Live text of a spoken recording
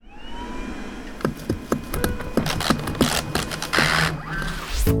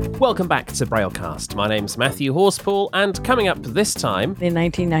Welcome back to Braillecast. My name's Matthew Horspool, and coming up this time... In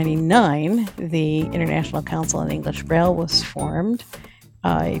 1999, the International Council on English Braille was formed.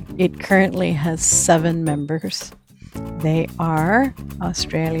 It currently has 7 members. They are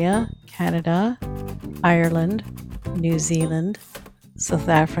Australia, Canada, Ireland, New Zealand, South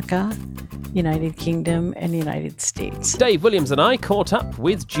Africa, United Kingdom, and United States. Dave Williams and I caught up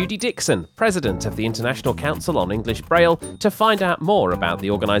with Judy Dixon, President of the International Council on English Braille, to find out more about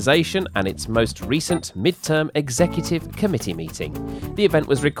the organisation and its most recent midterm executive committee meeting. The event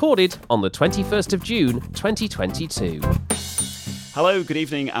was recorded on the 21st of June 2022. Hello, good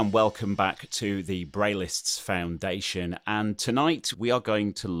evening, and welcome back to the Braillists Foundation. And tonight we are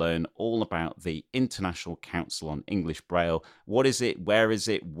going to learn all about the International Council on English Braille. What is it? Where is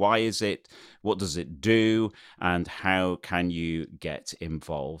it? Why is it? What does it do? And how can you get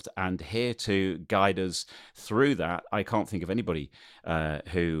involved? And here to guide us through that, I can't think of anybody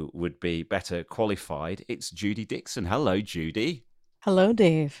who would be better qualified. It's Judy Dixon. Hello, Judy. Hello,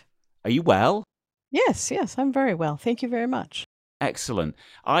 Dave. Are you well? Yes, I'm very well. Thank you very much. Excellent.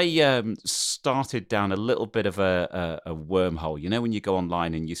 I started down a little bit of a wormhole. You know, when you go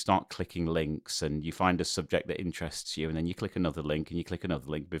online and you start clicking links and you find a subject that interests you, and then you click another link and you click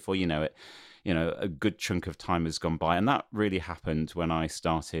another link. Before you know it, you know, a good chunk of time has gone by. And that really happened when I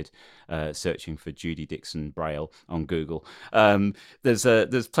started searching for Judy Dixon Braille on Google.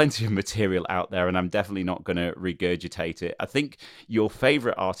 There's plenty of material out there, and I'm definitely not going to regurgitate it. I think your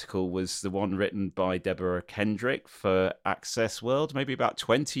favorite article was the one written by Deborah Kendrick for Access World, maybe about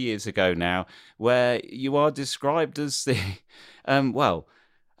 20 years ago now, where you are described as the, well,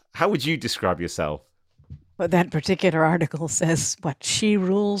 how would you describe yourself? Well, that particular article says, she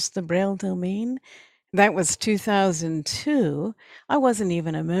rules the Braille domain? That was 2002. I wasn't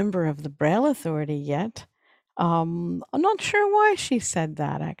even a member of the Braille Authority yet. I'm not sure why she said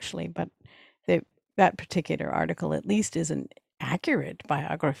that, actually, but that particular article at least is an accurate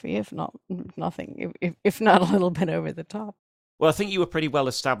biography, if not nothing, if not a little bit over the top. Well, I think you were pretty well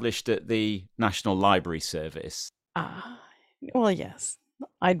established at the National Library Service. Well, yes.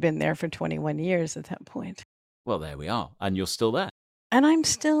 I'd been there for 21 years at that point. Well, there we are. And you're still there. And I'm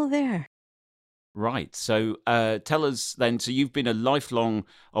still there. Right. So tell us then, so you've been a lifelong,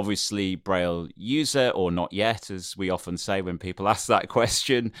 obviously, Braille user, or not yet, as we often say when people ask that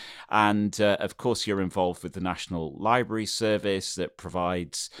question. And of course, you're involved with the National Library Service that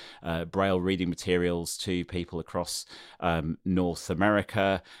provides Braille reading materials to people across North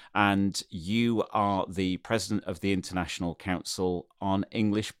America. And you are the president of the International Council on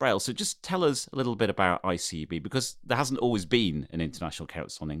English Braille. So just tell us a little bit about ICEB, because there hasn't always been an International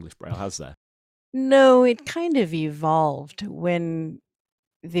Council on English Braille, has there? No, it kind of evolved when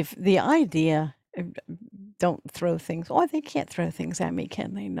the idea, don't throw things, they can't throw things at me,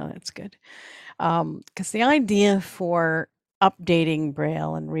 can they? No, that's good. Because the idea for updating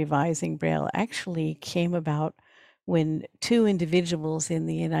Braille and revising Braille actually came about when 2 individuals in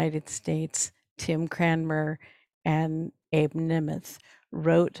the United States, Tim Cranmer and Abe Nemeth,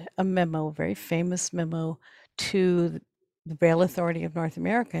 wrote a memo, a very famous memo, to the Braille Authority of North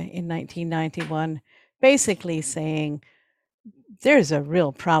America in 1991, basically saying there's a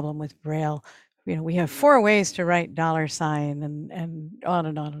real problem with Braille. You know, we have 4 ways to write $sign and on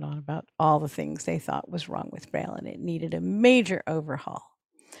and on and on about all the things they thought was wrong with Braille, and it needed a major overhaul.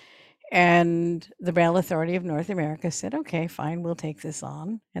 And the Braille Authority of North America said, okay, fine, we'll take this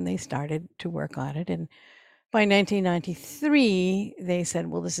on. And they started to work on it. And by 1993, they said,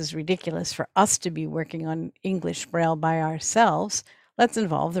 well, this is ridiculous for us to be working on English Braille by ourselves. Let's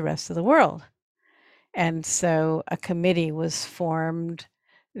involve the rest of the world. And so a committee was formed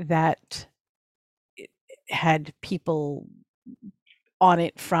that had people on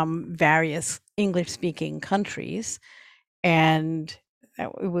it from various English-speaking countries. And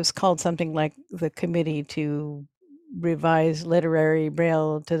it was called something like the Committee to Revise Literary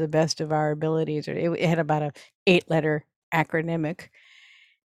Braille to the Best of Our Abilities. Or it had about a 8-letter acronymic.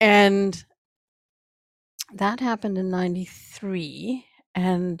 And that happened in 93.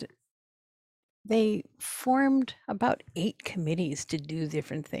 And they formed about 8 committees to do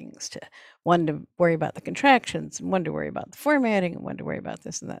different things. One to worry about the contractions, and one to worry about the formatting, and one to worry about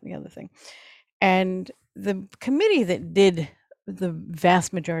this and that and the other thing. And the committee that did the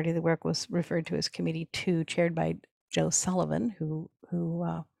vast majority of the work was referred to as Committee 2, chaired by Joe Sullivan, who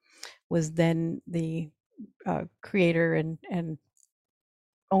was then the creator and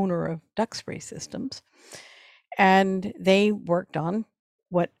owner of Duxbury Systems. And they worked on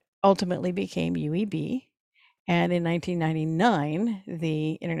what ultimately became UEB. And in 1999,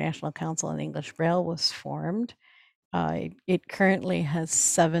 the International Council on English Braille was formed. It currently has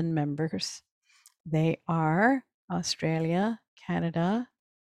 7 members. They are Australia, Canada,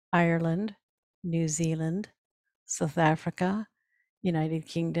 Ireland, New Zealand, South Africa, United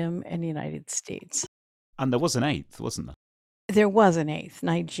Kingdom, and United States. And there was an eighth, wasn't there? There was an 8th.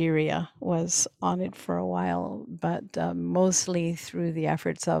 Nigeria was on it for a while, but mostly through the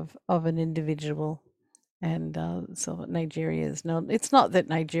efforts of an individual. And so Nigeria is known. It's not that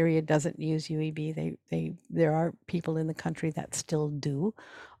Nigeria doesn't use UEB. There are people in the country that still do,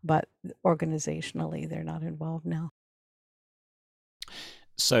 but organizationally they're not involved now.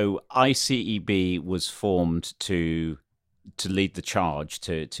 So ICEB was formed to lead the charge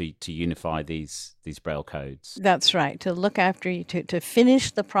to unify these Braille codes. That's right. To look after to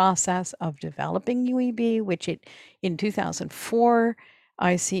finish the process of developing UEB, which in 2004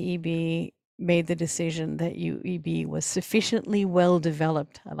 ICEB made the decision that UEB was sufficiently well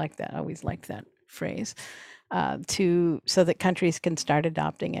developed. I like that. I always liked that phrase. So that countries can start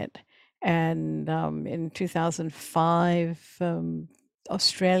adopting it. And in 2005,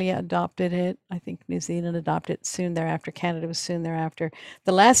 Australia adopted it. I think New Zealand adopted it soon thereafter. Canada was soon thereafter.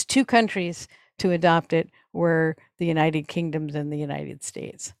 The last 2 countries to adopt it were the United Kingdom and the United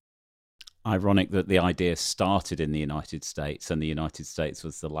States. Ironic that the idea started in the United States, and the United States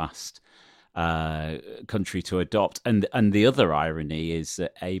was the last country to adopt. And the other irony is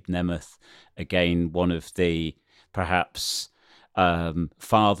that Abe Nemeth, again, one of the perhaps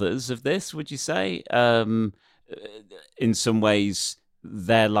fathers of this, would you say? In some ways,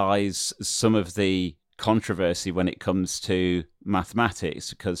 there lies some of the controversy when it comes to mathematics,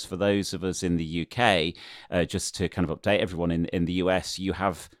 because for those of us in the UK, just to kind of update everyone, in the US, you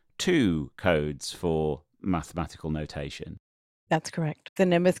have 2 codes for mathematical notation. That's correct. The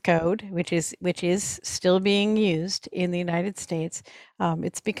Nemeth code, which is still being used in the United States,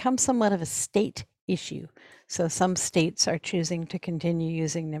 it's become somewhat of a state issue. So some states are choosing to continue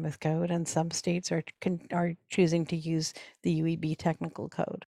using Nemeth code, and some states are choosing to use the UEB technical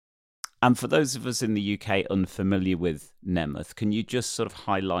code. And for those of us in the UK unfamiliar with Nemeth, can you just sort of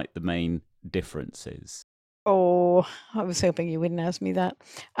highlight the main differences? Oh, I was hoping you wouldn't ask me that.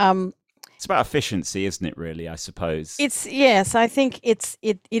 It's about efficiency, isn't it, really, I suppose? Yes, I think it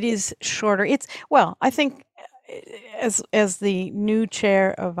is shorter. I think as the new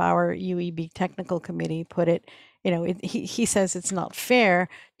chair of our UEB technical committee put it, he says it's not fair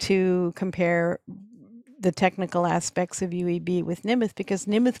to compare the technical aspects of UEB with Nemeth, because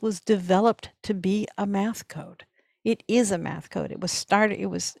Nemeth was developed to be a math code. It is a math code. It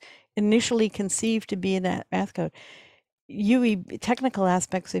was initially conceived to be a math code. UEB, technical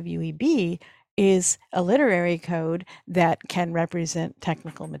aspects of UEB is a literary code that can represent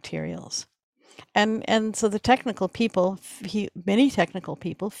technical materials. And so the technical people, many technical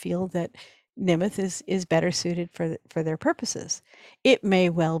people feel that Nemeth is better suited for their purposes. It may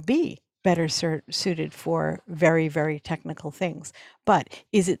well be better suited for very, very technical things. But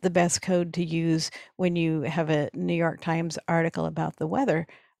is it the best code to use when you have a New York Times article about the weather?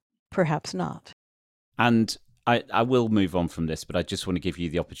 Perhaps not. And I will move on from this, but I just want to give you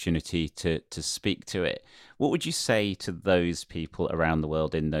the opportunity to speak to it. What would you say to those people around the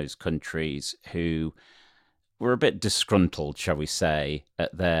world in those countries who were a bit disgruntled, shall we say,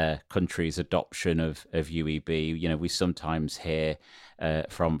 at their country's adoption of UEB? We sometimes hear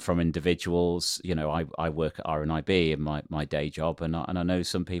from individuals. I work at RNIB in my day job, and I know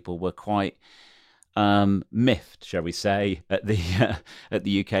some people were quite miffed, shall we say, at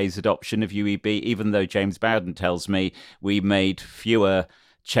the UK's adoption of UEB, even though James Bowden tells me we made fewer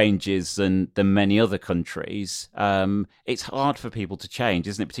changes than many other countries. It's hard for people to change,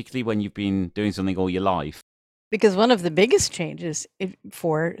 isn't it? Particularly when you've been doing something all your life. Because one of the biggest changes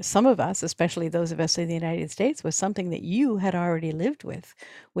for some of us, especially those of us in the United States, was something that you had already lived with,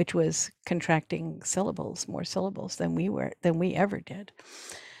 which was contracting more syllables than we ever did.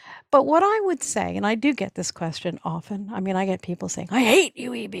 But what I would say, and I do get this question often, I mean, I get people saying, I hate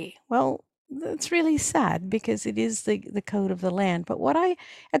UEB. Well, that's really sad, because it is the code of the land. But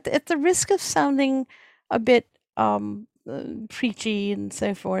at the risk of sounding a bit preachy and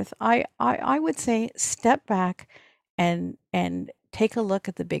so forth, I would say step back and take a look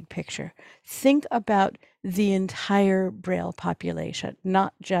at the big picture. Think about the entire Braille population,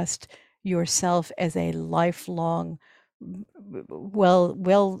 not just yourself as a lifelong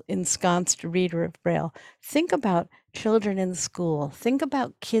well ensconced reader of Braille. Think about children in school. Think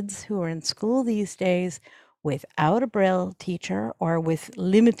about kids who are in school these days without a Braille teacher or with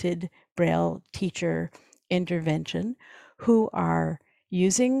limited Braille teacher intervention, who are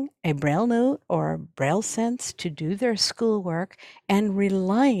using a Braille note or a Braille sense to do their schoolwork and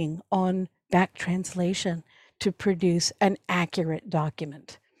relying on back translation to produce an accurate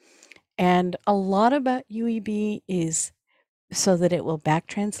document. And a lot about UEB is so that it will back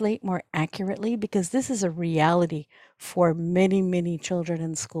translate more accurately, because this is a reality for many, many children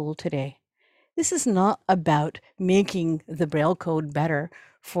in school today. This is not about making the Braille code better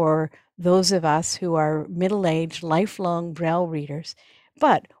for those of us who are middle-aged, lifelong Braille readers,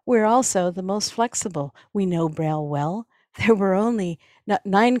 but we're also the most flexible. We know Braille well. There were only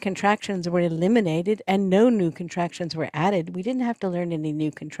 9 contractions were eliminated and no new contractions were added. We didn't have to learn any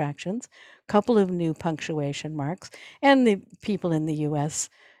new contractions, a couple of new punctuation marks, and the people in the US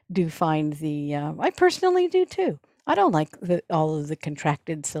do find I personally do too. I don't like all of the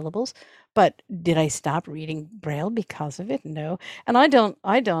contracted syllables, but did I stop reading Braille because of it? No. And I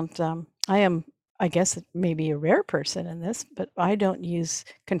am, I guess, maybe a rare person in this, but I don't use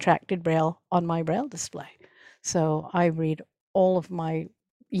contracted Braille on my Braille display. So I read all of my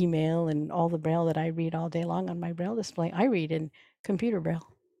email and all the Braille that I read all day long on my Braille display, I read in computer Braille.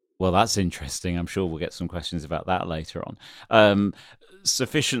 Well, that's interesting. I'm sure we'll get some questions about that later on.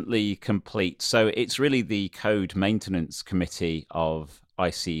 Sufficiently complete. So it's really the Code Maintenance Committee of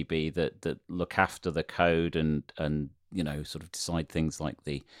ICEB that look after the code and sort of decide things like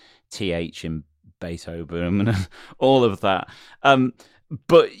the TH in Beethoven and all of that.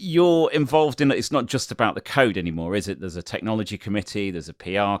 But you're involved in it. It's not just about the code anymore, is it? There's a technology committee, there's a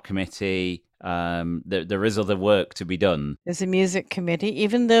PR committee. There is other work to be done. There's a music committee,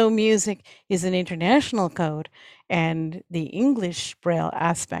 even though music is an international code and the English Braille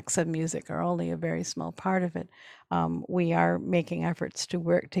aspects of music are only a very small part of it. We are making efforts to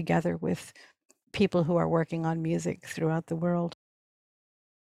work together with people who are working on music throughout the world.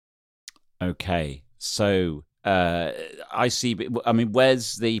 Okay, so ICEB, I mean,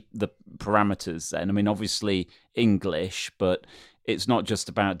 where's the parameters then? I mean, obviously English, but it's not just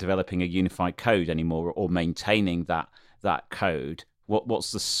about developing a unified code anymore or maintaining that code.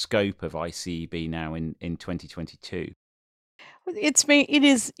 What's the scope of ICEB now in 2022?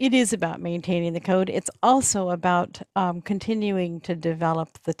 It is about maintaining the code. It's also about continuing to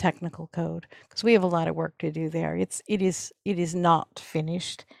develop the technical code, because we have a lot of work to do there. It is not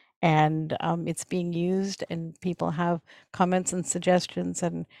finished, and it's being used, and people have comments and suggestions,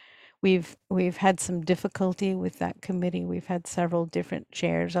 and we've had some difficulty with that committee. We've had several different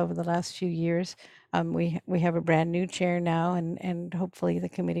chairs over the last few years. We have a brand new chair now, and hopefully the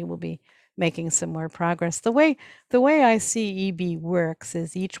committee will be making some more progress. The way ICEB works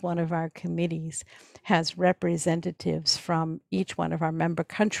is each one of our committees has representatives from each one of our member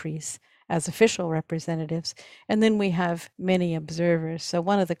countries as official representatives, and then we have many observers. So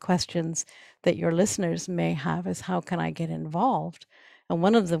one of the questions that your listeners may have is, how can I get involved? And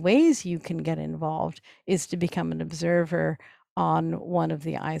one of the ways you can get involved is to become an observer on one of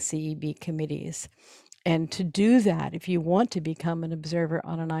the ICEB committees. And to do that, if you want to become an observer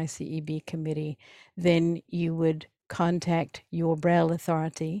on an ICEB committee, then you would contact your Braille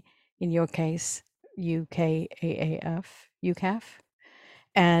authority, in your case, UKAAF,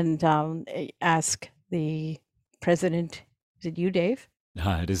 and ask the president. Is it you, Dave?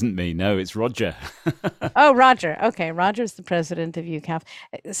 No, it isn't me. No, it's Roger. Oh, Roger. Okay, Roger's the president of UCAF.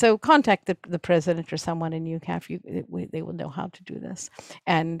 So contact the president or someone in UCAF. They will know how to do this,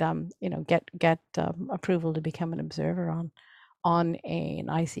 and get approval to become an observer on an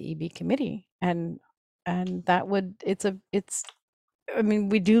ICEB committee, and that would it's. I mean,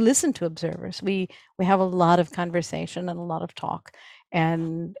 we do listen to observers. We have a lot of conversation and a lot of talk,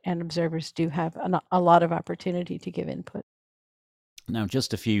 and observers do have a lot of opportunity to give input. Now,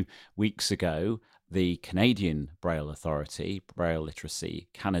 just a few weeks ago, the Canadian Braille Authority, Braille Literacy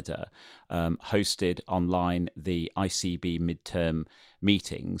Canada, hosted online the ICEB midterm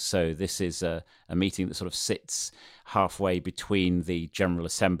meetings. So this is a meeting that sort of sits halfway between the General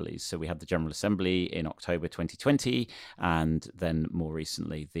Assemblies. So we had the General Assembly in October 2020, and then more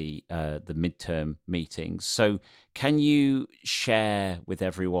recently the midterm meetings. So can you share with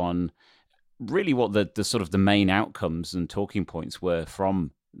everyone really what the sort of the main outcomes and talking points were from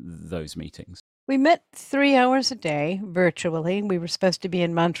those meetings? We met 3 hours a day virtually. We were supposed to be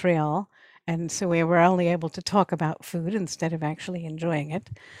in Montreal, and so we were only able to talk about food instead of actually enjoying it.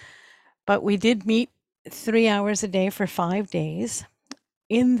 But we did meet 3 hours a day for 5 days.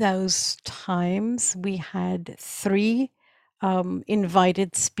 In those times, we had 3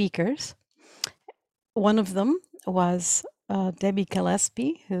 invited speakers. One of them was Debbie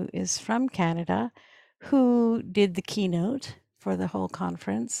Gillespie, who is from Canada, who did the keynote for the whole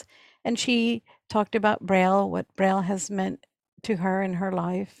conference. And she talked about Braille, what Braille has meant to her in her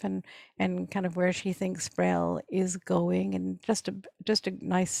life, and kind of where she thinks Braille is going, and just a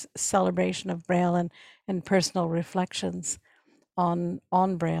nice celebration of Braille and personal reflections on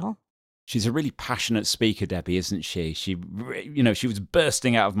Braille. She's a really passionate speaker, Debbie, isn't she? She was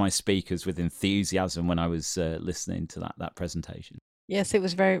bursting out of my speakers with enthusiasm when I was listening to that presentation. Yes, it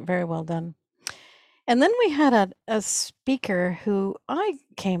was very, very well done. And then we had a speaker who I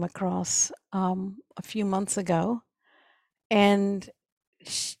came across a few months ago, and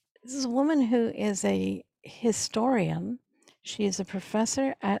this is a woman who is a historian. She is a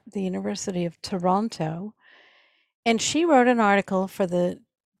professor at the University of Toronto, and she wrote an article for the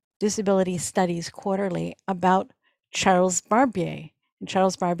Disability Studies Quarterly about Charles Barbier. And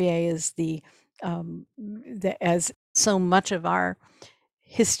Charles Barbier is as so much of our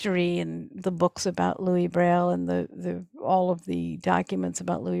history and the books about Louis Braille and the all of the documents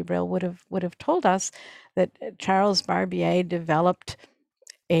about Louis Braille would have told us that Charles Barbier developed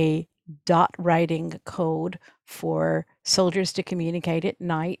a dot writing code for soldiers to communicate at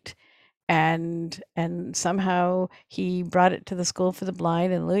night, and somehow he brought it to the School for the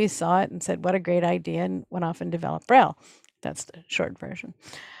Blind, and Louis saw it and said, "What a great idea," and went off and developed Braille. That's the short version.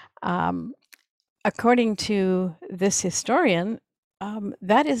 According to this historian,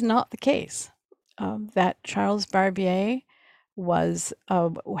 that is not the case. That Charles Barbier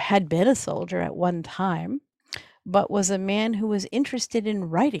had been a soldier at one time, but was a man who was interested in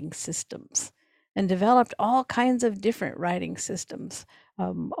writing systems and developed all kinds of different writing systems.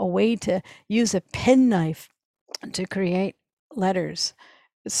 A way to use a penknife to create letters,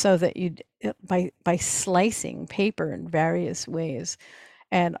 so that by slicing paper in various ways,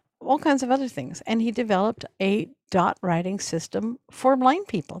 and all kinds of other things. And he developed a dot writing system for blind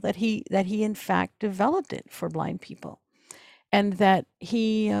people, that he in fact developed it for blind people, and that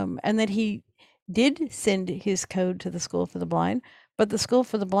he did send his code to the School for the Blind, but the School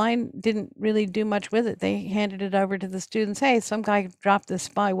for the Blind didn't really do much with it. They handed it over to the students. Hey, some guy dropped this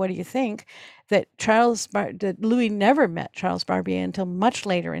by. What do you think? That Louis never met Charles Barbier until much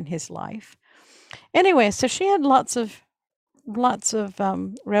later in his life. Anyway, so she had lots of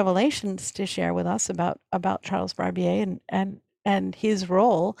revelations to share with us about Charles Barbier and his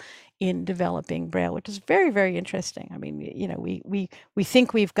role in developing Braille, which is very, very interesting. I mean, we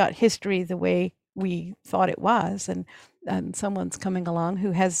think we've got history the way we thought it was, and someone's coming along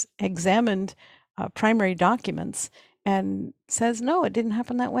who has examined primary documents and says, no, it didn't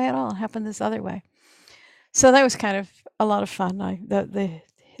happen that way at all. It happened this other way. So that was kind of a lot of fun. The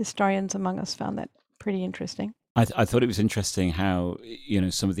historians among us found that pretty interesting. I thought it was interesting how,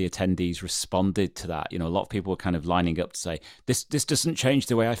 some of the attendees responded to that. A lot of people were kind of lining up to say, this doesn't change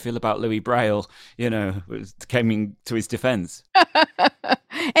the way I feel about Louis Braille, coming to his defense.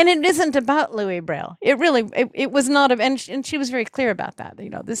 And it isn't about Louis Braille. It really, it was not, and she was very clear about that.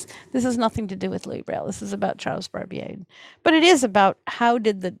 This has nothing to do with Louis Braille. This is about Charles Barbier. But it is about how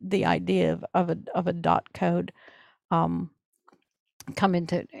did the idea of a dot code come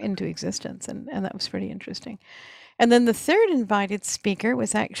into existence, and that was pretty interesting. And then the third invited speaker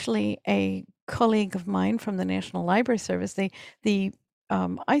was actually a colleague of mine from the National Library Service. The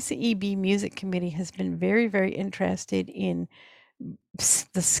ICEB Music Committee has been very, very interested in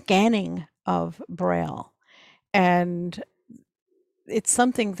the scanning of Braille, and it's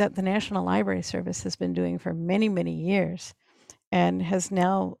something that the National Library Service has been doing for many, many years, and has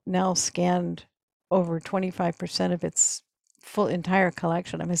now scanned over 25% of its entire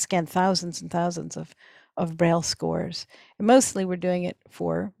collection. I mean, scanned thousands and thousands of Braille scores. And mostly we're doing it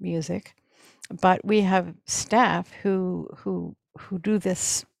for music, but we have staff who do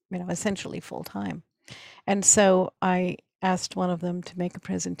this, essentially full time. And so I asked one of them to make a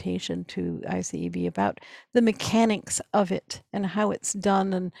presentation to ICEB about the mechanics of it and how it's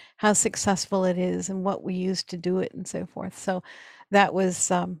done and how successful it is and what we use to do it and so forth. So that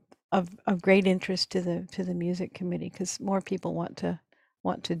was of great interest to the music committee, because more people want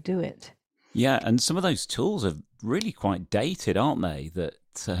to do it. Yeah, and some of those tools are really quite dated, aren't they?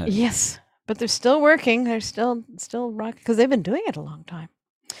 Yes, but they're still working. They're still rocking, because they've been doing it a long time.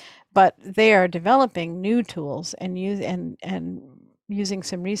 But they are developing new tools and using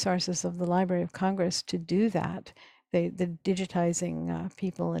some resources of the Library of Congress to do that. The digitizing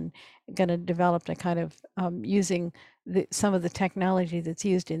people, and going to develop a kind of using some of the technology that's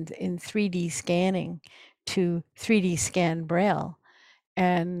used in 3D scanning to 3D scan Braille,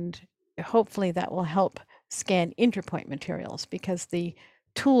 and hopefully that will help scan interpoint materials, because the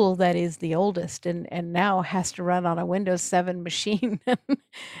tool that is the oldest and now has to run on a Windows 7 machine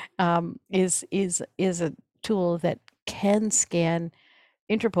is a tool that can scan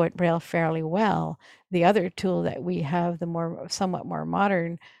Interpoint Braille fairly well. The other tool that we have, the somewhat more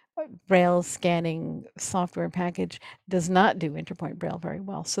modern Braille scanning software package, does not do Interpoint Braille very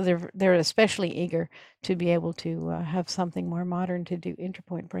well. So they're especially eager to be able to have something more modern to do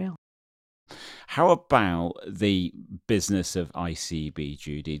Interpoint Braille. How about the business of ICEB,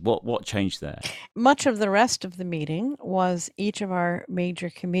 Judy? What changed there? Much of the rest of the meeting was each of our major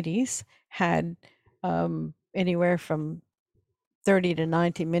committees had anywhere from 30 to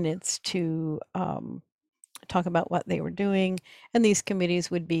 90 minutes to talk about what they were doing. And these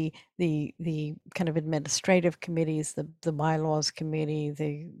committees would be the kind of administrative committees, the bylaws committee,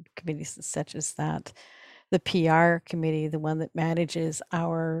 the committees such as that, the PR committee, the one that manages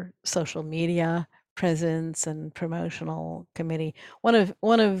our social media presence and promotional committee. One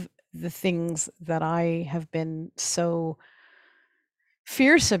of the things that I have been so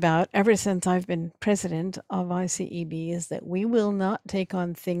fierce about ever since I've been president of ICEB is that we will not take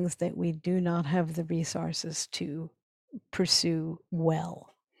on things that we do not have the resources to pursue well.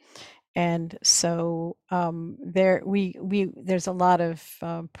 And so there's a lot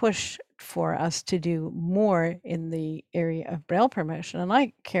of push for us to do more in the area of Braille promotion. And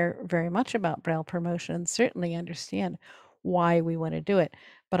I care very much about Braille promotion and certainly understand why we want to do it.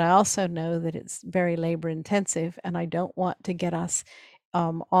 But I also know that it's very labor intensive, and I don't want to get us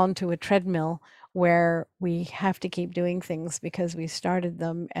onto a treadmill where we have to keep doing things because we started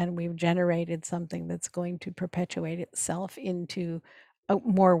them and we've generated something that's going to perpetuate itself into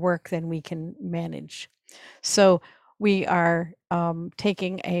more work than we can manage. So we are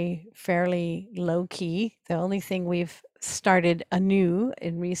taking a fairly low key. The only thing we've started anew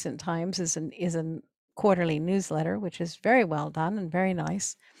in recent times is a quarterly newsletter, which is very well done and very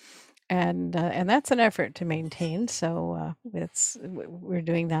nice. And that's an effort to maintain. So we're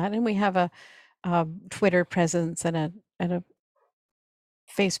doing that, and we have a Twitter presence and a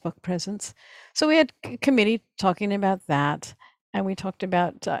Facebook presence. So we had a committee talking about that, and we talked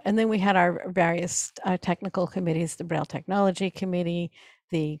about, and then we had our various technical committees: the Braille Technology Committee,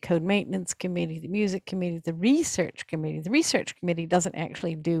 the Code Maintenance Committee, the Music Committee, the Research Committee. The Research Committee doesn't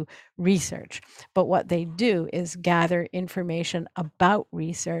actually do research, but what they do is gather information about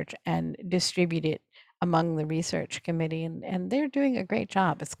research and distribute it among the Research Committee, and they're doing a great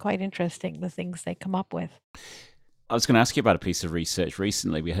job. It's quite interesting, the things they come up with. I was going to ask you about a piece of research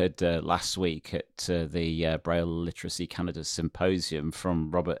recently. We heard last week at the Braille Literacy Canada Symposium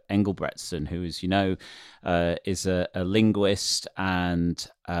from Robert Engelbretson, who, as you know, is a linguist and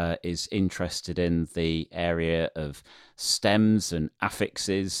is interested in the area of stems and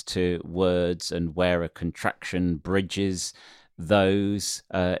affixes to words and where a contraction bridges those.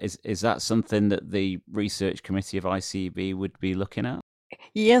 Is that something that the research committee of ICEB would be looking at?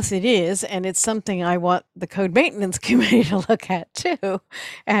 Yes, it is, and it's something I want the Code Maintenance Committee to look at too.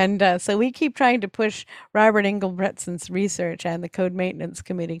 And so we keep trying to push Robert Engelbretson's research and the Code Maintenance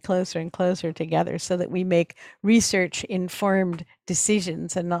Committee closer and closer together so that we make research-informed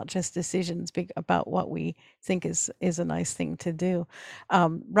decisions and not just decisions about what we think is a nice thing to do.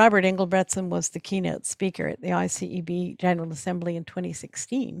 Robert Engelbretson was the keynote speaker at the ICEB General Assembly in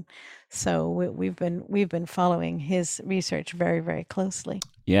 2016. So we've been following his research very, very closely.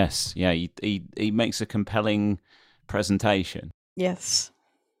 Yes, yeah, he makes a compelling presentation. Yes.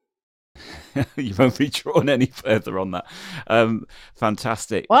 You won't be drawn any further on that.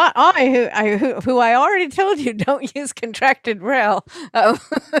 Fantastic. Well, who I already told you don't use contracted Braille.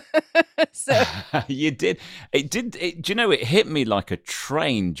 So You did. It did. Do you know? It hit me like a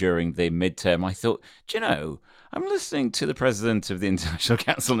train during the midterm. I thought, do you know? I'm listening to the president of the International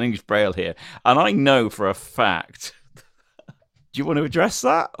Council on English Braille here, and I know for a fact. Do you want to address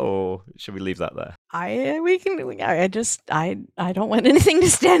that, or should we leave that there? I don't want anything to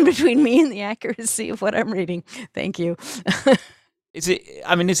stand between me and the accuracy of what I'm reading. Thank you. Is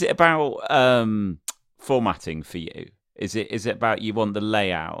it about formatting for you? Is it about you want the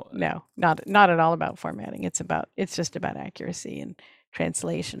layout? No, not at all about formatting. It's just about accuracy and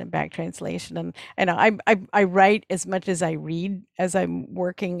translation and back translation. And I write as much as I read as I'm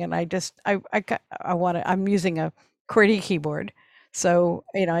working, and I'm using a QWERTY keyboard. So,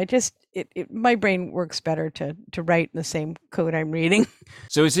 my brain works better to write in the same code I'm reading.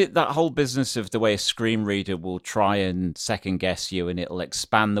 So is it that whole business of the way a screen reader will try and second guess you and it'll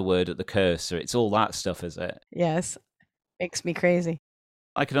expand the word at the cursor? It's all that stuff, is it? Yes. Makes me crazy.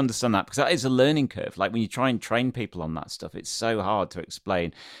 I can understand that because that is a learning curve. Like when you try and train people on that stuff, it's so hard to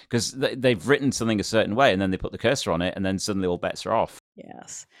explain because they've written something a certain way and then they put the cursor on it and then suddenly all bets are off.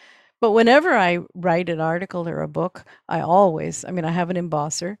 Yes. But whenever I write an article or a book, I have an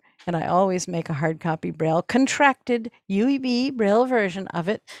embosser, and I always make a hard copy Braille, contracted UEB Braille version of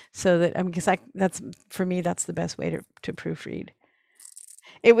it, so that because that's for me, that's the best way to proofread.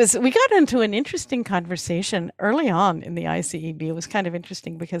 We got into an interesting conversation early on in the ICEB. It was kind of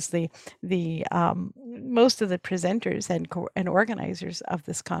interesting because the most of the presenters and organizers of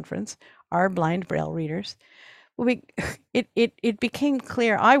this conference are blind Braille readers. It became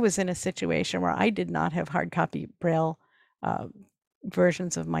clear I was in a situation where I did not have hard copy Braille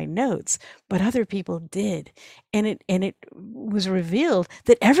versions of my notes, but other people did, and it was revealed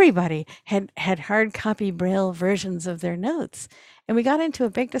that everybody had hard copy Braille versions of their notes, and we got into a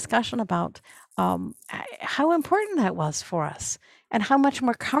big discussion about how important that was for us, and how much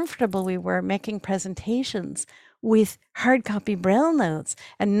more comfortable we were making presentations with hard copy Braille notes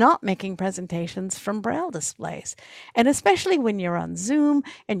and not making presentations from Braille displays. And especially when you're on Zoom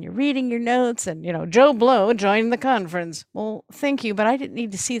and you're reading your notes and, Joe Blow joined the conference. Well, thank you, but I didn't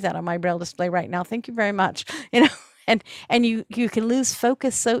need to see that on my Braille display right now. Thank you very much. And you can lose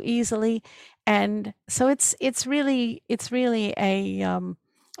focus so easily. And so it's really a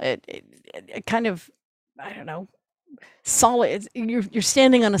kind of, I don't know, solid. You're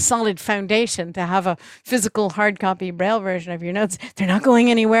standing on a solid foundation to have a physical hard copy Braille version of your notes. They're not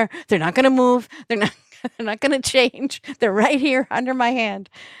going anywhere. They're not going to move. They're not going to change. They're right here under my hand.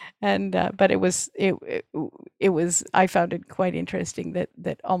 And but it was I found it quite interesting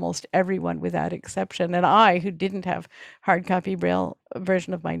that almost everyone without exception, and I, who didn't have hard copy Braille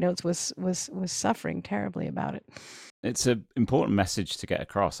version of my notes, was suffering terribly about it. It's an important message to get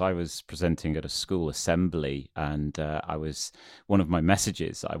across. I was presenting at a school assembly, and one of my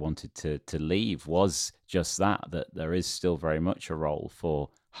messages I wanted to leave was just that there is still very much a role for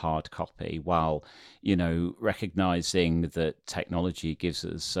hard copy, while recognizing that technology gives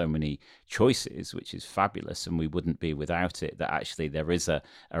us so many choices, which is fabulous, and we wouldn't be without it. That actually there is a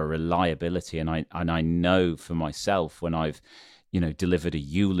reliability, and I know for myself, when I've delivered a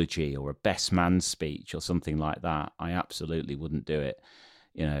eulogy or a best man speech or something like that, I absolutely wouldn't do it,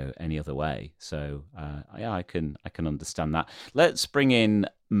 any other way. So yeah, I can understand that. Let's bring in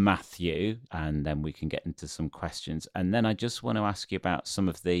Matthew, and then we can get into some questions. And then I just want to ask you about some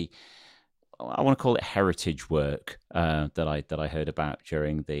of the, I want to call it heritage work that I heard about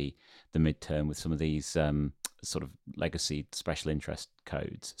during the midterm with some of these sort of legacy special interest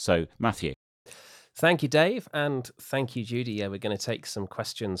codes. So Matthew. Thank you, Dave, and thank you, Judy. Yeah, we're going to take some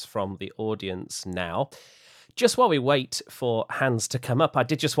questions from the audience now. Just while we wait for hands to come up, I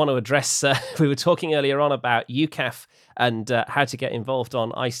did just want to address, we were talking earlier on about UCAF and how to get involved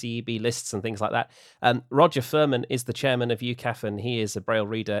on ICEB lists and things like that. Roger Furman is the chairman of UCAF, and he is a Braille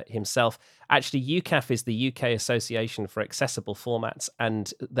reader himself. Actually, UCAF is the UK Association for Accessible Formats,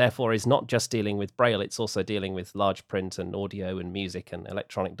 and therefore is not just dealing with Braille, it's also dealing with large print and audio and music and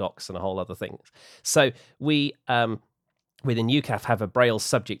electronic docs and a whole other things. So we within UCAF have a Braille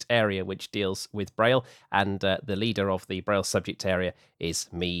subject area which deals with Braille, and the leader of the Braille subject area is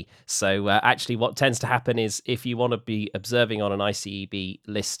me. So actually what tends to happen is, if you want to be observing on an ICEB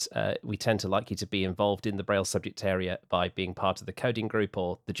list, we tend to like you to be involved in the Braille subject area by being part of the coding group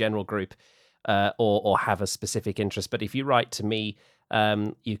or the general group, or have a specific interest. But if you write to me,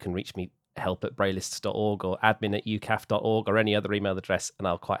 you can reach me help@braillists.org or admin@ucaf.org or any other email address, and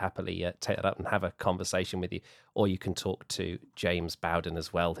I'll quite happily take that up and have a conversation with you. Or you can talk to James Bowden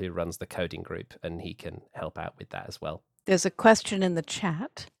as well, who runs the coding group, and he can help out with that as well. There's a question in the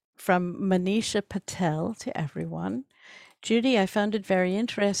chat from Manisha Patel to everyone. Judy, I found it very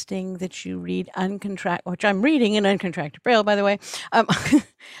interesting that you read which I'm reading in uncontracted Braille, by the way.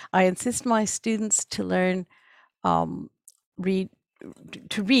 I insist my students to learn read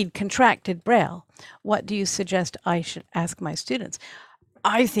contracted Braille. What do you suggest I should ask my students?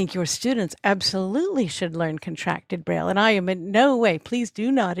 I think your students absolutely should learn contracted Braille, and I am in no way, please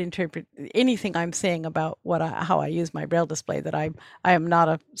do not interpret anything I'm saying about how I use my Braille display that I am not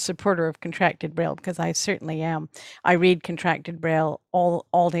a supporter of contracted Braille, because I certainly am. I read contracted Braille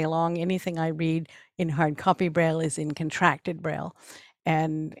all day long. Anything I read in hard copy Braille is in contracted Braille,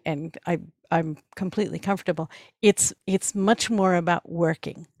 and I'm completely comfortable. It's much more about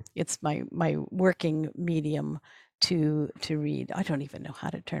working. It's my working medium to read. I don't even know how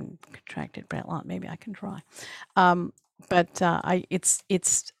to turn contracted Braille on. Maybe I can try. But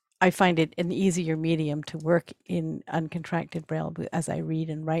I find it an easier medium to work in uncontracted Braille as I read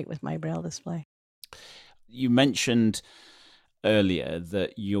and write with my Braille display. You mentioned earlier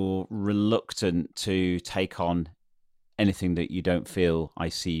that you're reluctant to take on anything that you don't feel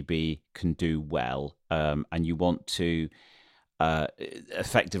ICEB can do well, and you want to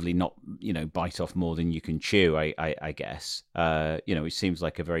effectively not, bite off more than you can chew, I guess. It seems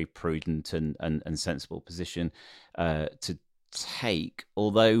like a very prudent and sensible position to take.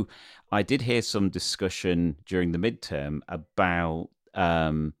 Although I did hear some discussion during the midterm about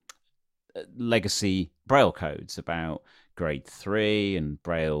legacy Braille codes, about grade 3 and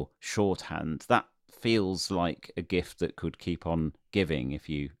Braille shorthand. That feels like a gift that could keep on giving if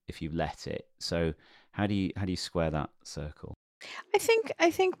you let it. So how do you square that circle? I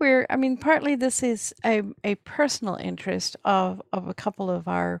think partly this is a personal interest of a couple of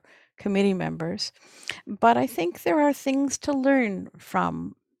our committee members, but I think there are things to learn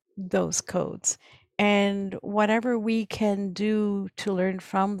from those codes, and whatever we can do to learn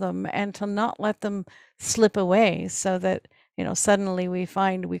from them and to not let them slip away, so that suddenly we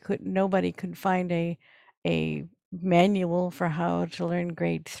find nobody could find a manual for how to learn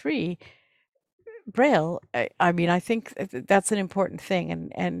grade 3 Braille. I think that's an important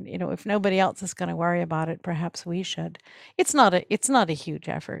thing, and if nobody else is going to worry about it, perhaps we should. It's not a huge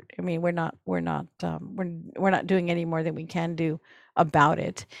effort. I mean, we're not doing any more than we can do about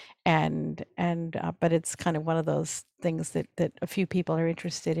it, and but it's kind of one of those things that a few people are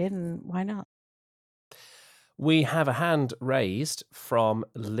interested in, and why not? We have a hand raised from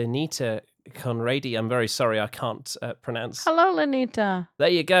Lenita Conradi. I'm very sorry, I can't pronounce. Hello, Lenita. There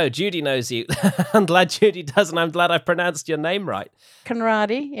you go. Judy knows you. I'm glad Judy does, and I'm glad I pronounced your name right.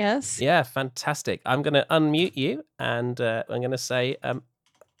 Conradi, yes. Yeah, fantastic. I'm going to unmute you, and I'm going to say,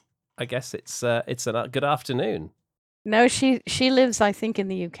 I guess it's a good afternoon. No, she lives, I think, in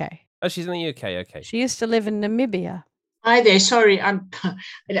the UK. Oh, she's in the UK. Okay. She used to live in Namibia. Hi there. Sorry, I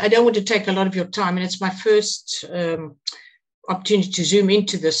don't want to take a lot of your time, and it's my first opportunity to zoom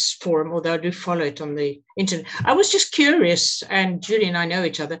into this forum, although I do follow it on the internet. I was just curious, and Julie and I know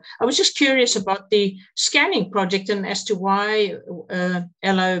each other. I was just curious about the scanning project and as to why the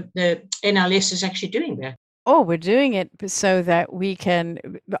NLS is actually doing that. Oh, we're doing it so that we can.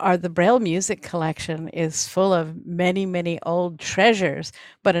 The Braille music collection is full of many, many old treasures.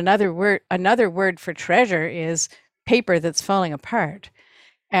 But another word for treasure is paper that's falling apart.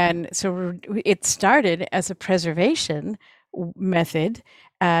 And so it started as a preservation method,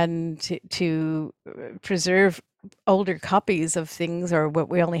 and to preserve older copies of things, or what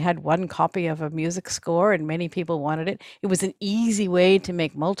we only had one copy of a music score and many people wanted it. It was an easy way to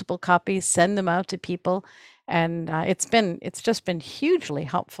make multiple copies, send them out to people, and it's just been hugely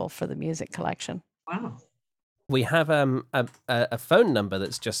helpful for the music collection. Wow. We have a phone number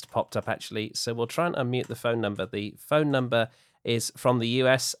that's just popped up, actually, so we'll try and unmute the phone number. The phone number is from the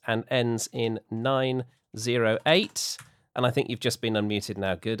US and ends in 908, and I think you've just been unmuted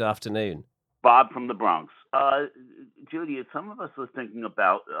now. Good afternoon. Bob from the Bronx. Judy, some of us are thinking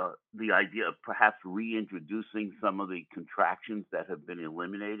about the idea of perhaps reintroducing some of the contractions that have been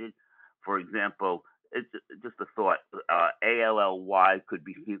eliminated. For example, it's just a thought, ALLY could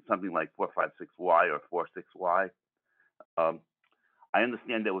be something like 456Y or 46Y. I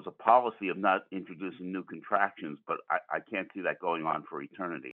understand there was a policy of not introducing new contractions, but I can't see that going on for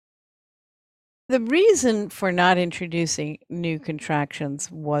eternity. The reason for not introducing new contractions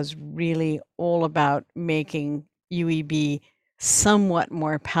was really all about making UEB somewhat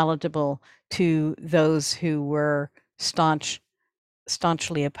more palatable to those who were staunchly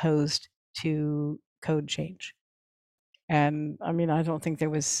opposed to code change. And I mean, I don't think there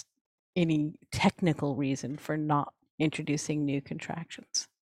was any technical reason for not introducing new contractions.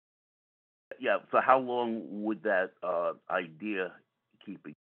 Yeah, so how long would that idea keep?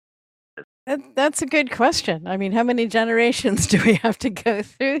 That's a good question. I mean, how many generations do we have to go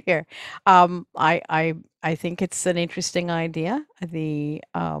through here? I think it's an interesting idea. You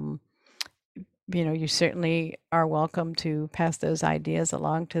certainly are welcome to pass those ideas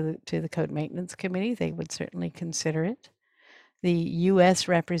along to the Code Maintenance Committee. They would certainly consider it. The U.S.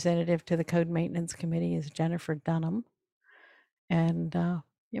 representative to the Code Maintenance Committee is Jennifer Dunham, and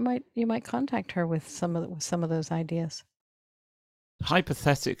you might contact her with some of those ideas.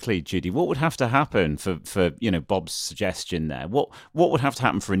 Hypothetically, Judy, what would have to happen for Bob's suggestion there? What would have to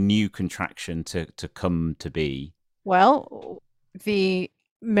happen for a new contraction to come to be? Well, the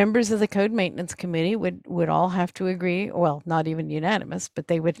members of the Code Maintenance Committee would all have to agree. Well, not even unanimous, but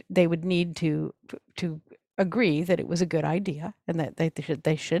they would need to agree that it was a good idea and that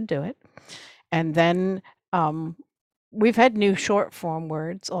they should do it. And then we've had new short form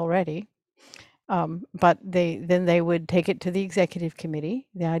words already. But they would take it to the executive committee.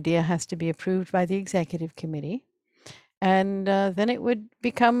 The idea has to be approved by the executive committee, and then it would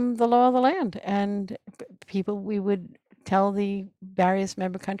become the law of the land. And we would tell the various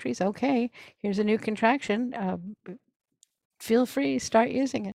member countries, okay, here's a new contraction. feel free, start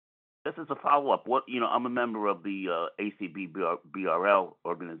using it. This is a follow-up. I'm a member of the ACB BRL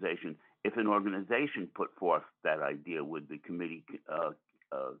organization. If an organization put forth that idea, would the committee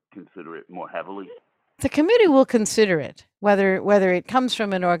consider it more heavily? The committee will consider it, whether it comes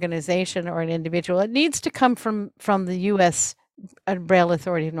from an organization or an individual. It needs to come from the U.S. Braille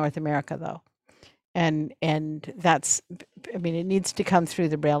Authority of North America, though, and that's, I mean, it needs to come through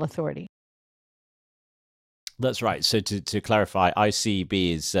the Braille Authority. That's right. So to clarify,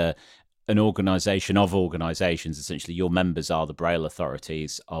 ICEB is an organisation of organisations. Essentially, your members are the Braille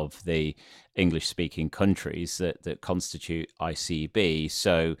authorities of the English-speaking countries that constitute ICEB.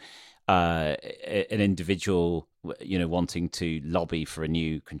 So an individual, wanting to lobby for a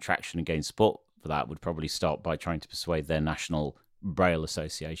new contraction and gain support for that would probably start by trying to persuade their national Braille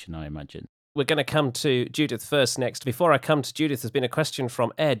association, I imagine. We're going to come to Judith first next. Before I come to Judith, there's been a question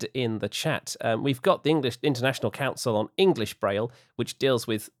from Ed in the chat. We've got the English International Council on English Braille, which deals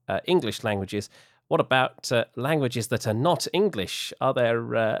with English languages. What about languages that are not English? Are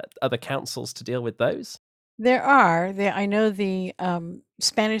there other councils to deal with those? There are. I know the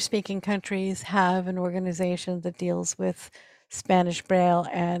Spanish-speaking countries have an organization that deals with Spanish Braille,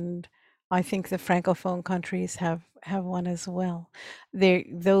 and I think the Francophone countries have one as well.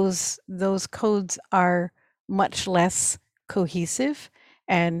 Those codes are much less cohesive,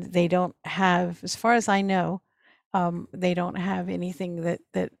 and they don't have, as far as I know, they don't have anything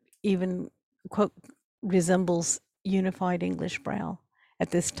that even quote resembles unified English Braille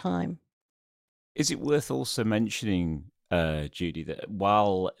at this time. Is it worth also mentioning, Judy, that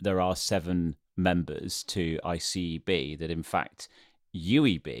while there are 7 members to ICEB, that in fact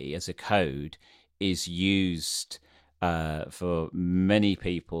UEB as a code is used for many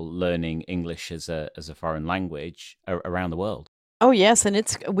people learning English as a foreign language around the world? Oh yes, and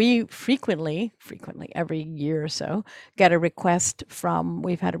we frequently every year or so get a request from.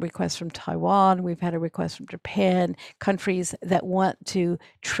 We've had a request from Taiwan. We've had a request from Japan. Countries that want to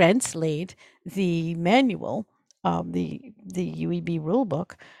translate the manual, the UEB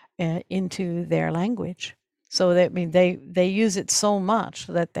rulebook, into their language. So that, I mean, they use it so much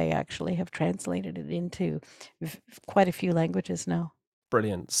that they actually have translated it into quite a few languages now.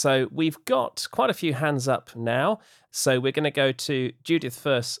 Brilliant. So we've got quite a few hands up now. So we're going to go to Judith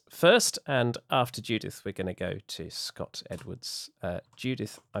first, and after Judith, we're going to go to Scott Edwards.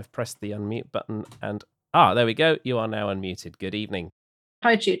 Judith, I've pressed the unmute button, and there we go. You are now unmuted. Good evening.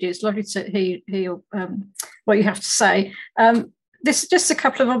 Hi, Judy. It's lovely to hear what you have to say. This is just a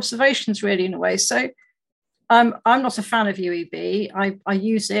couple of observations, really, in a way. So I'm not a fan of UEB. I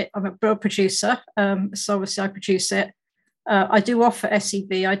use it. I'm a Braille producer, so obviously I produce it. I do offer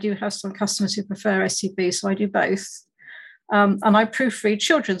SEB. I do have some customers who prefer SEB, so I do both. And I proofread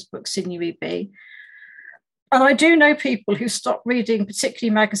children's books in UEB. And I do know people who stop reading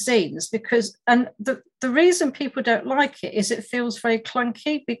particularly magazines and the reason people don't like it is it feels very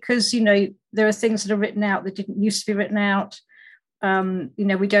clunky because, there are things that are written out that didn't used to be written out.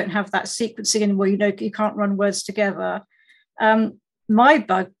 We don't have that sequencing anymore. You can't run words together. My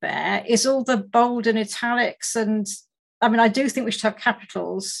bugbear is all the bold and italics, and I mean, I do think we should have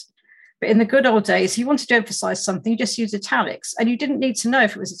capitals, but in the good old days, if you wanted to emphasize something, you just use italics, and you didn't need to know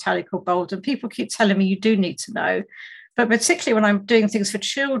if it was italic or bold. And people keep telling me you do need to know, but particularly when I'm doing things for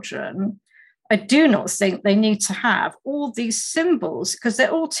children, I do not think they need to have all these symbols because they're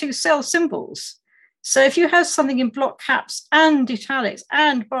all 2-cell symbols. So if you have something in block caps and italics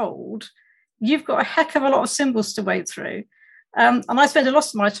and bold, you've got a heck of a lot of symbols to wade through. And I spend a lot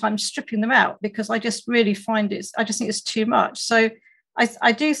of my time stripping them out because I just really think it's too much. So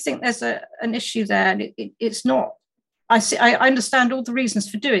I do think there's an issue there, and it's not. I understand all the reasons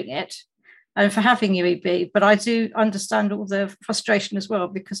for doing it and for having UEB, but I do understand all the frustration as well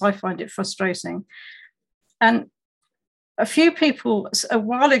because I find it frustrating. And a few people a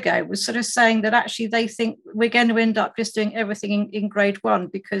while ago was sort of saying that actually they think we're going to end up just doing everything in grade 1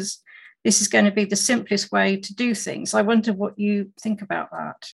 because this is going to be the simplest way to do things. I wonder what you think about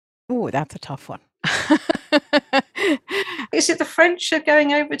that. Oh, that's a tough one. Is it the French are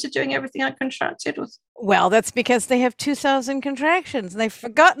going over to doing everything uncontracted? Well, that's because they have 2,000 contractions. They've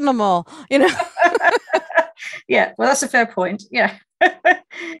forgotten them all, Yeah, well, that's a fair point. Yeah.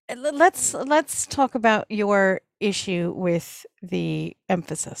 Let's talk about your issue with the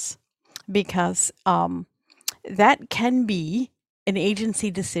emphasis, because that can be an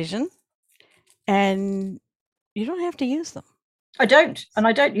agency decision, and you don't have to use them. I don't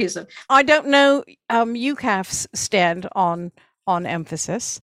use them. I don't know UCAF's stand on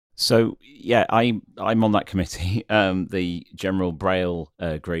emphasis. So yeah, I'm on that committee, the General Braille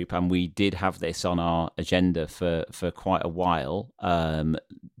group, and we did have this on our agenda for quite a while,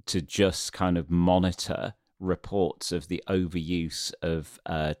 to just kind of monitor reports of the overuse of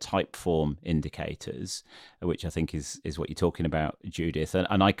type form indicators, which I think is what you're talking about, Judith,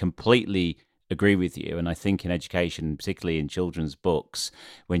 and I completely agree with you. And I think in education, particularly in children's books,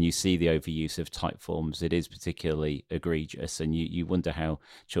 when you see the overuse of type forms, it is particularly egregious, and you wonder how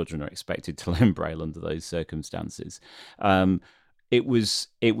children are expected to learn Braille under those circumstances. It was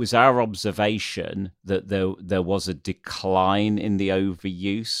our observation that there was a decline in the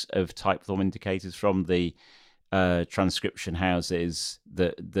overuse of type form indicators from the transcription houses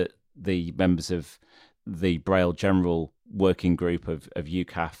that the members of the Braille General Working Group of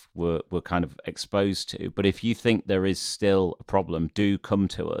UCAF were kind of exposed to. But if you think there is still a problem, do come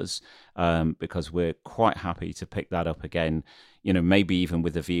to us, because we're quite happy to pick that up again, maybe even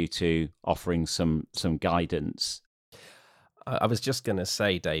with a view to offering some guidance. I was just going to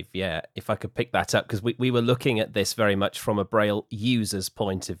say, Dave, if I could pick that up, because we were looking at this very much from a Braille user's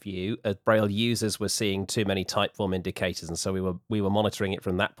point of view. Braille users were seeing too many typeform indicators, and so we were monitoring it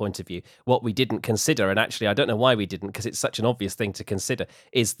from that point of view. What we didn't consider, and actually I don't know why we didn't, because it's such an obvious thing to consider,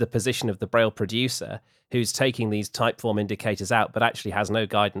 is the position of the Braille producer who's taking these typeform indicators out, but actually has no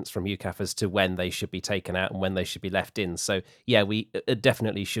guidance from UCAF as to when they should be taken out and when they should be left in. So yeah, we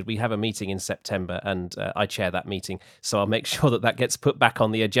definitely should. We have a meeting in September, and I chair that meeting, so I'll make sure that gets put back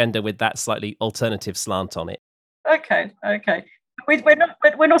on the agenda with that slightly alternative slant on it. Okay. We're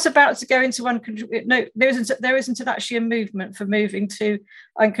not about to go into no. There isn't actually a movement for moving to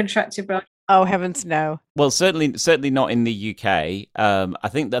uncontracted Braille. Oh heavens, no. Well, certainly not in the UK. I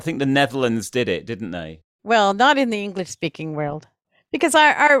think the Netherlands did it, didn't they? Well, not in the English-speaking world, because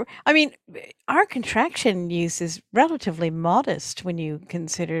our contraction use is relatively modest when you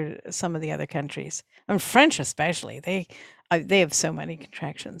consider some of the other countries, and French especially. They have so many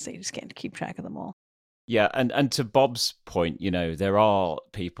contractions, they just can't keep track of them all. Yeah, and to Bob's point, there are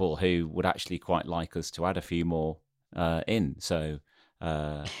people who would actually quite like us to add a few more in. So.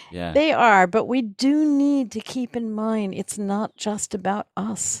 Yeah, they are, but we do need to keep in mind it's not just about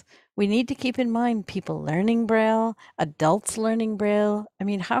us. We need to keep in mind people learning Braille, adults learning Braille. I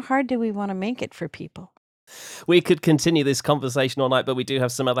mean, how hard do we want to make it for people? We could continue this conversation all night, but we do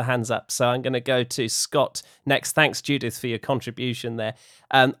have some other hands up. So I'm going to go to Scott next. Thanks, Judith, for your contribution there.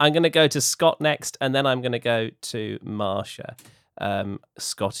 I'm going to go to Scott next, and then I'm going to go to Marsha.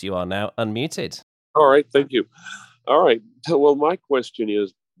 Scott, you are now unmuted. All right, thank you. All right. Well, my question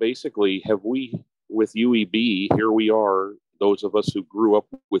is basically, have we, with UEB, here we are, those of us who grew up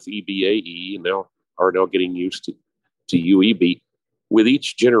with EBAE and now are getting used to UEB. With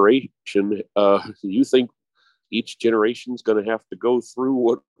each generation, do you think each generation is going to have to go through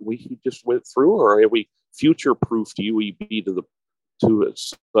what we just went through, or have we future-proofed UEB to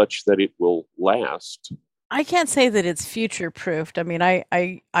such that it will last? I can't say that it's future-proofed. I mean, I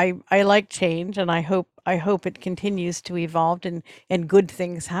like change, and I hope it continues to evolve and good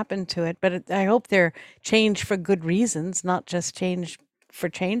things happen to it. But I hope they're changed for good reasons, not just change for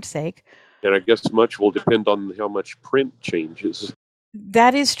change's sake. And I guess much will depend on how much print changes.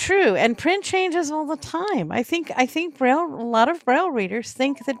 That is true, and print changes all the time. I think a lot of Braille readers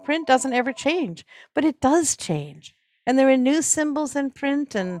think that print doesn't ever change, but it does change, and there are new symbols in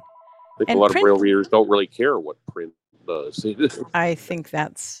print and. I think a lot of Braille readers don't really care what print does. I think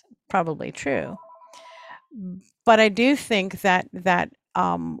that's probably true. But I do think that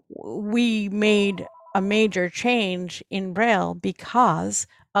we made a major change in Braille because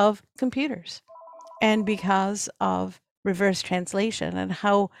of computers and because of reverse translation, and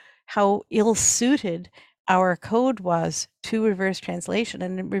how ill-suited our code was to reverse translation.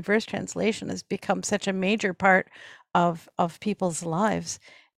 And reverse translation has become such a major part of people's lives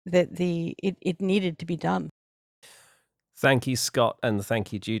that it needed to be done. Thank you, Scott, and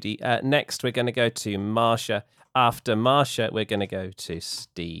thank you, Judy. Next, we're going to go to Marsha. After Marsha, we're going to go to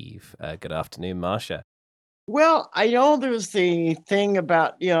Steve. Good afternoon, Marsha. Well, I know there's the thing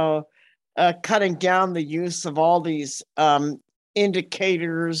about, cutting down the use of all these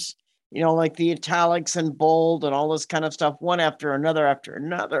indicators, like the italics and bold and all this kind of stuff, one after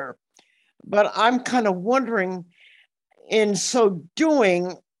another. But I'm kind of wondering, in so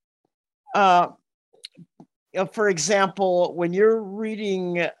doing, for example, when you're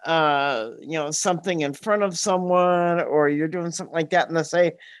reading, something in front of someone, or you're doing something like that, and they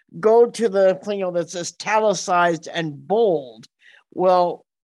say, go to the thing that says italicized and bold. Well,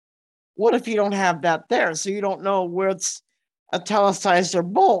 what if you don't have that there? So you don't know where it's italicized or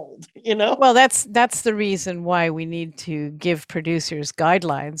bold, you know? Well, that's the reason why we need to give producers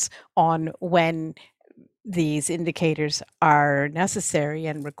guidelines on when these indicators are necessary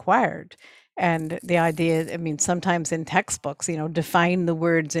and required. And the idea, I mean, sometimes in textbooks, define the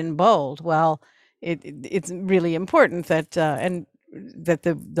words in bold. Well, it's really important that and that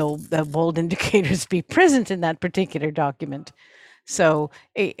the bold indicators be present in that particular document. So,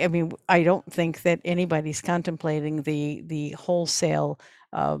 I mean, I don't think that anybody's contemplating the wholesale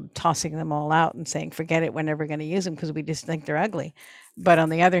tossing them all out and saying, forget it, we're never going to use them because we just think they're ugly. But on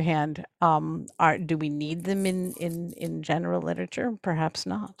the other hand, do we need them in general literature? Perhaps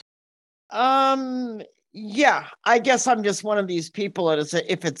not. Yeah, I guess I'm just one of these people that is,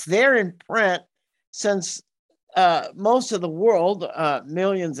 if it's there in print, since most of the world,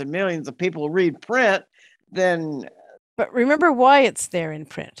 millions and millions of people read print, then. But remember why it's there in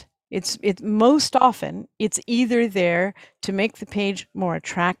print. It's most often it's either there to make the page more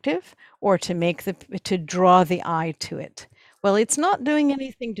attractive or to draw the eye to it. Well, it's not doing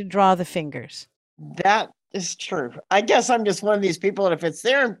anything to draw the fingers. That is true. I guess I'm just one of these people that if it's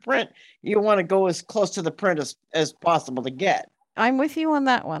there in print, you want to go as close to the print as possible to get. I'm with you on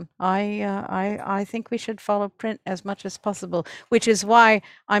that one. I think we should follow print as much as possible, which is why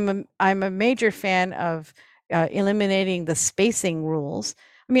I'm a major fan of eliminating the spacing rules.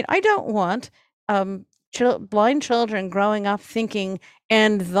 I mean, I don't want blind children growing up thinking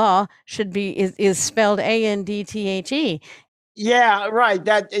 "and the" should be is spelled ANDTHE. Yeah, right.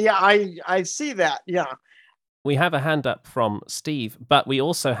 I see that. Yeah. We have a hand up from Steve, but we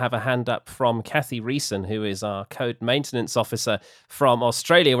also have a hand up from Kathy Reeson, who is our code maintenance officer from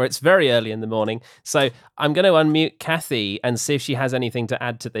Australia, where it's very early in the morning. So I'm going to unmute Kathy and see if she has anything to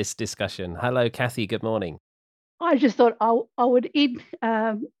add to this discussion. Hello, Kathy. Good morning. I just thought I would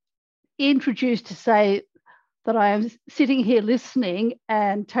introduce to say that I am sitting here listening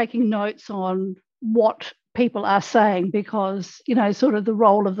and taking notes on what people are saying, because, sort of the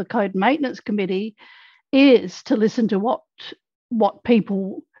role of the Code Maintenance Committee is to listen to what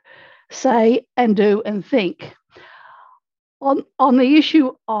people say and do and think. On the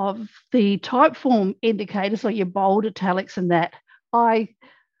issue of the typeform indicators, like your bold, italics and that, I,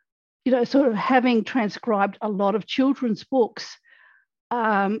 sort of having transcribed a lot of children's books,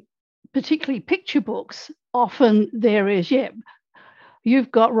 particularly picture books, often there is,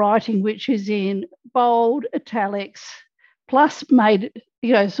 you've got writing which is in bold, italics, plus made,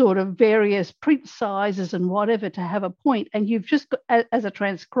 sort of various print sizes and whatever to have a point. And you've just got, as a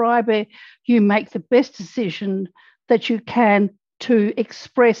transcriber, you make the best decision that you can to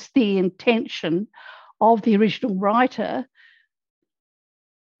express the intention of the original writer,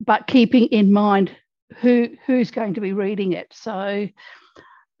 but keeping in mind who's going to be reading it. So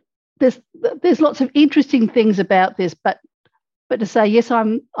there's lots of interesting things about this, but to say, yes,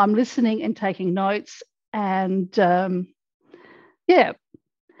 I'm listening and taking notes, and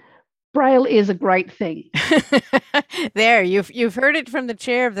Braille is a great thing. There, you've heard it from the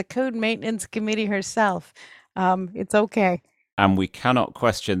chair of the Code Maintenance Committee herself. It's okay. And we cannot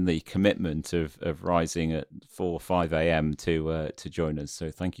question the commitment of rising at 4 or 5 a.m. to join us.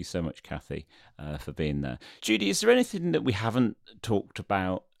 So thank you so much, Kathy, for being there. Judy, is there anything that we haven't talked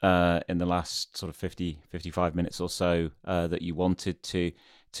about in the last sort of 55 minutes or so that you wanted to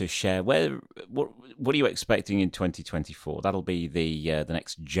share? What are you expecting in 2024? That'll be the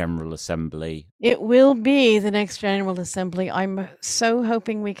next General Assembly. It will be the next General Assembly. I'm so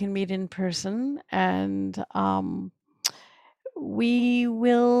hoping we can meet in person, and we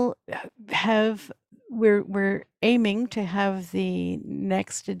will have. We're aiming to have the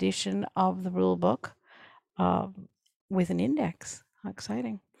next edition of the rule book with an index. How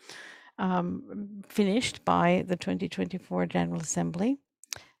exciting! Finished by the 2024 General Assembly.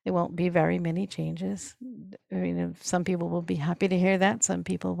 There won't be very many changes. I mean, some people will be happy to hear that, some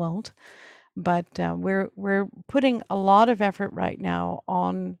people won't. But we're putting a lot of effort right now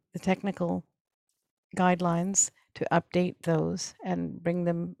on the technical guidelines to update those and bring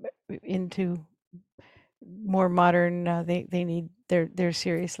them into more modern. They're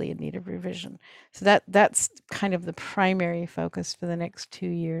seriously in need of revision. So that's kind of the primary focus for the next 2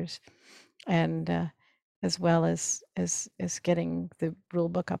 years, and as well as getting the rule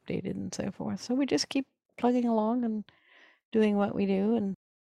book updated and so forth. So we just keep plugging along and doing what we do. And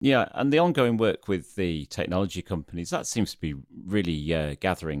yeah, and the ongoing work with the technology companies, that seems to be really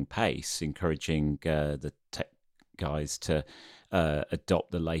gathering pace, encouraging the tech guys to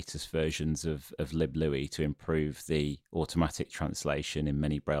adopt the latest versions of LibLouis to improve the automatic translation in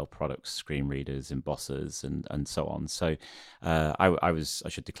many Braille products, screen readers, embossers, and so on. So I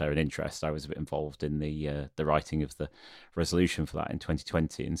should declare an interest. I was a bit involved in the writing of the resolution for that in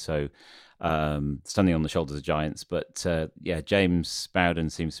 2020, and so standing on the shoulders of giants. But James Bowden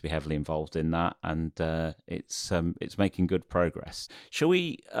seems to be heavily involved in that, and it's making good progress. Shall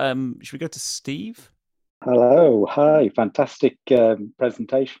we go to Steve? Hello, hi, fantastic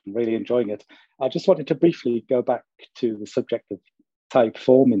presentation, really enjoying it. I just wanted to briefly go back to the subject of type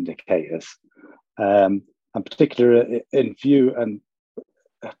form indicators, and particularly in view, and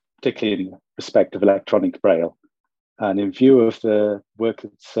particularly in respect of electronic Braille, and in view of the work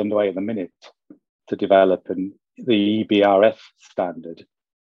that's underway at the minute to develop the EBRF standard.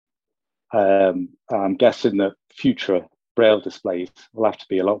 I'm guessing that future Braille displays will have to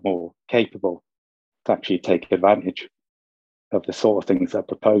be a lot more capable to actually take advantage of the sort of things that are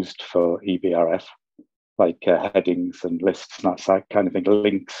proposed for EBRF, like headings and lists and that kind of thing,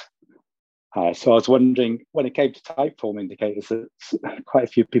 links. So I was wondering, when it came to typeform indicators, that quite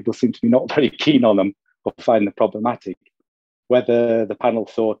a few people seem to be not very keen on them or find them problematic, whether the panel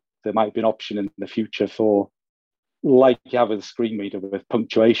thought there might be an option in the future for, like you have with a screen reader with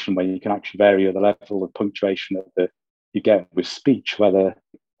punctuation, where you can actually vary the level of punctuation that you get with speech, whether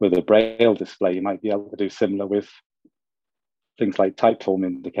with a Braille display, you might be able to do similar with things like typeform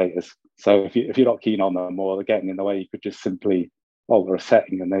indicators. So if you're not keen on them or they're getting in the way, you could just simply alter a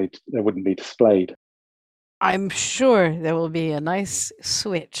setting and they wouldn't be displayed. I'm sure there will be a nice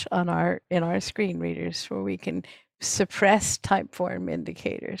switch in our screen readers where we can suppress typeform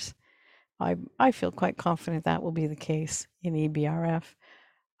indicators. I feel quite confident that will be the case in EBRF.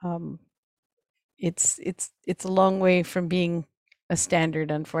 It's a long way from being a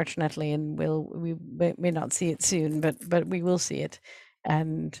standard, unfortunately, and we may not see it soon, but we will see it.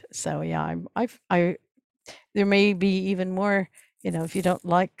 And so there may be even more. If you don't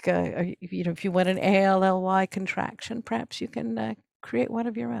like, if you want an ALLY contraction, perhaps you can create one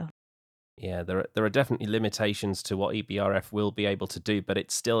of your own. Yeah, there are definitely limitations to what EBRF will be able to do, but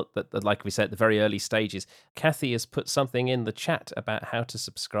it's still, like we said, at the very early stages. Kathy has put something in the chat about how to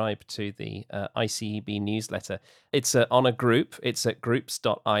subscribe to the ICEB newsletter. It's on a group. It's at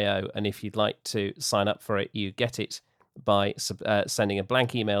groups.io, and if you'd like to sign up for it, you get it by sending a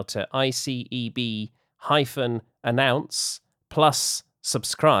blank email to ICEB-announce plus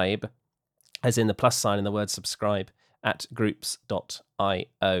subscribe, as in the plus sign in the word subscribe, at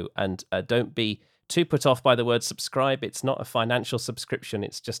groups.io. And don't be too put off by the word subscribe. It's not a financial subscription.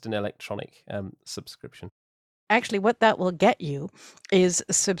 It's just an electronic subscription. Actually, what that will get you is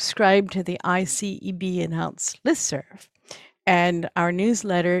subscribe to the ICEB Announce listserv. And our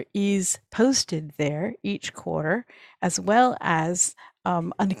newsletter is posted there each quarter, as well as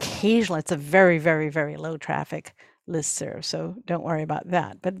an occasional, it's a very, very, very low traffic listserv, so don't worry about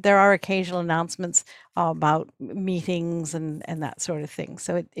that. But there are occasional announcements about meetings and that sort of thing.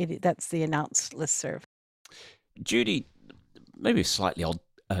 So that's the Announce listserv. Judy, maybe a slightly odd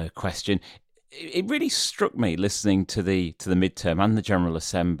question. It really struck me listening to the midterm and the General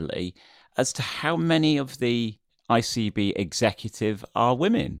Assembly as to how many of the ICEB executive are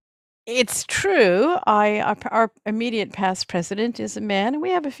women. It's true. Our immediate past president is a man, and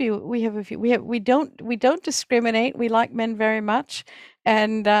we have a few. We don't discriminate. We like men very much,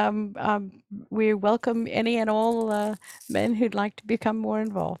 and we welcome any and all men who'd like to become more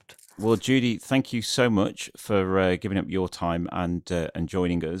involved. Well, Judy, thank you so much for giving up your time and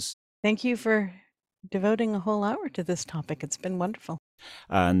joining us. Thank you for devoting a whole hour to this topic. It's been wonderful.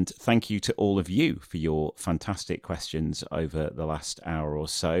 And thank you to all of you for your fantastic questions over the last hour or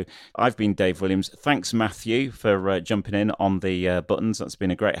so. I've been Dave Williams. Thanks, Matthew, for jumping in on the buttons. That's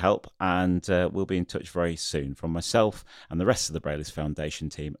been a great help. And we'll be in touch very soon from myself and the rest of the Braillist Foundation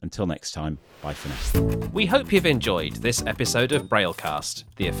team. Until next time, bye for now. We hope you've enjoyed this episode of Braillecast,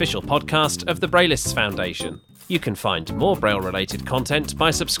 the official podcast of the Braillists Foundation. You can find more Braille-related content by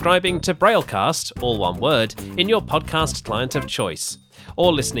subscribing to Braillecast, all one word, in your podcast client of choice,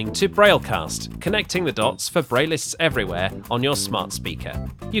 or listening to Braillecast, connecting the dots for Braillists everywhere on your smart speaker.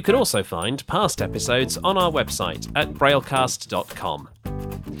 You can also find past episodes on our website at braillecast.com.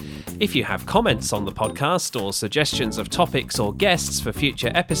 If you have comments on the podcast or suggestions of topics or guests for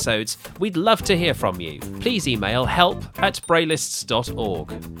future episodes, we'd love to hear from you. Please email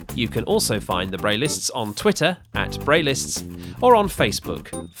help@braillists.org. You can also find the Braillists on Twitter @Braillists or on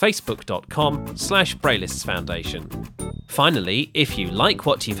Facebook, facebook.com/Braillists Foundation. Finally, if you like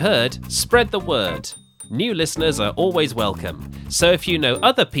what you've heard, spread the word. New listeners are always welcome, so if you know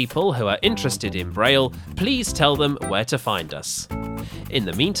other people who are interested in Braille, please tell them where to find us. In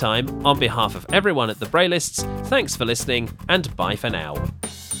the meantime, on behalf of everyone at the Braillists, thanks for listening and bye for now.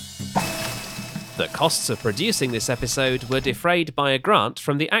 The costs of producing this episode were defrayed by a grant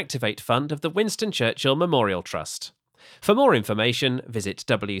from the Activate Fund of the Winston Churchill Memorial Trust. For more information, visit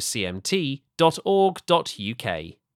wcmt.org.uk.